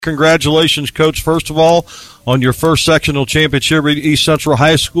Congratulations, Coach, first of all, on your first sectional championship at East Central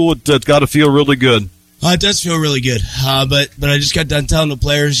High School. It's got to feel really good. It does feel really good, but I just got done telling the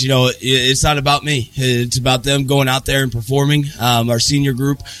players, it's not about me. It's about them going out there and performing. Our senior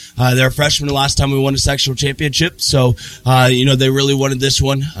group, they're freshmen the last time we won a sectional championship, so they really wanted this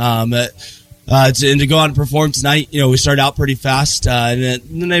one. And to go out and perform tonight, we started out pretty fast. And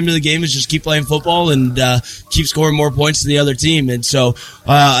the name of the game is just keep playing football and keep scoring more points than the other team. And so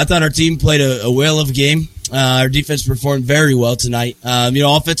I thought our team played a whale of a game. Our defense performed very well tonight.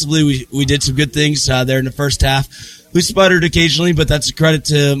 Offensively, we did some good things there in the first half. We sputtered occasionally, but that's a credit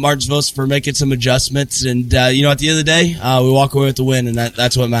to Martinsville for making some adjustments. And, at the end of the day, we walk away with the win, and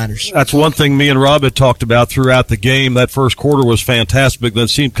that's what matters. That's one thing me and Rob had talked about throughout the game. That first quarter was fantastic. Then it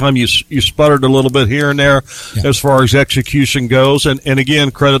seemed you sputtered a little bit here and there as far as execution goes. And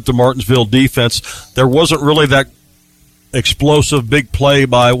again, credit to Martinsville defense. There wasn't really that explosive big play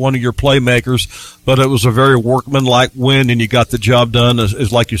by one of your playmakers, but it was a very workmanlike win, and you got the job done,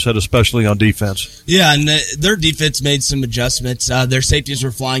 as like you said, especially on defense. Yeah, and their defense made some adjustments. Their safeties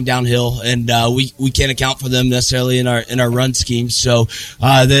were flying downhill, and we can't account for them necessarily in our run scheme. So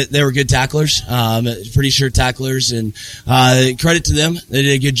they were good tacklers, pretty sure tacklers, and credit to them. They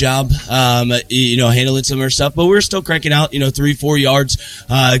did a good job, handling some of their stuff. But we were still cranking out, 3-4 yards,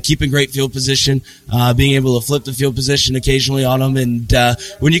 keeping great field position, being able to flip the field position occasionally on them. And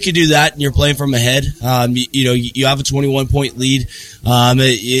when you can do that and you're playing from ahead, you have a 21-point lead.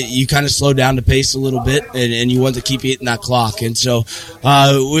 You kind of slow down the pace a little bit, and you want to keep eating that clock. And so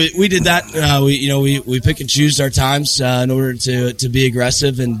we did that. We pick and choose our times in order to be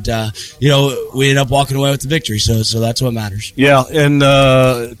aggressive, and we ended up walking away with the victory. So that's what matters. Yeah, and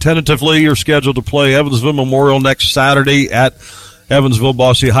tentatively you're scheduled to play Evansville Memorial next Saturday at Evansville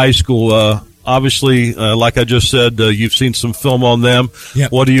Bosse High School. Obviously, like I just said, you've seen some film on them.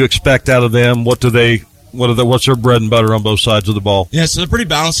 Yep. What do you expect out of them? What's their bread and butter on both sides of the ball? Yeah, so they're pretty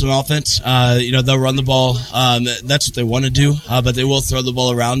balanced on offense. They'll run the ball. That's what they want to do, but they will throw the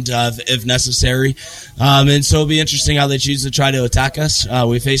ball around if necessary. And so it'll be interesting how they choose to try to attack us.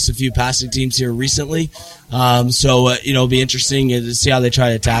 We faced a few passing teams here recently. It'll be interesting to see how they try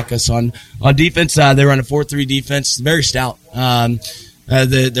to attack us. On defense, they run a 4-3 defense, very stout.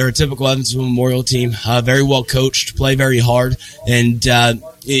 They're a typical Evansville Memorial team, very well coached, play very hard, and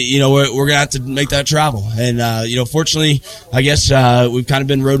we're gonna have to make that travel. And fortunately, I guess we've kind of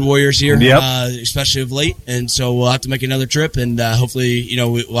been road warriors here, especially of late, and so we'll have to make another trip, and hopefully,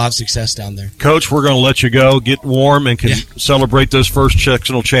 we'll have success down there. Coach, we're going to let you go, get warm, and celebrate this first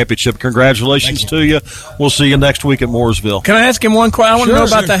sectional championship. Congratulations to you. We'll see you next week at Mooresville. Can I ask him one question? I want to know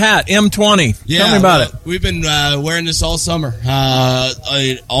about the hat, M20. Tell me about it. We've been wearing this all summer,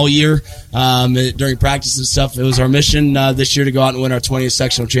 all year, during practice and stuff. It was our mission this year to go out and win our 20th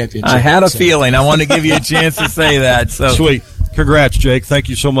sectional championship. I had a feeling. I wanted to give you a chance to say that. So sweet. Congrats, Jake. Thank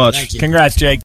you so much. Thank you. Congrats, Jake.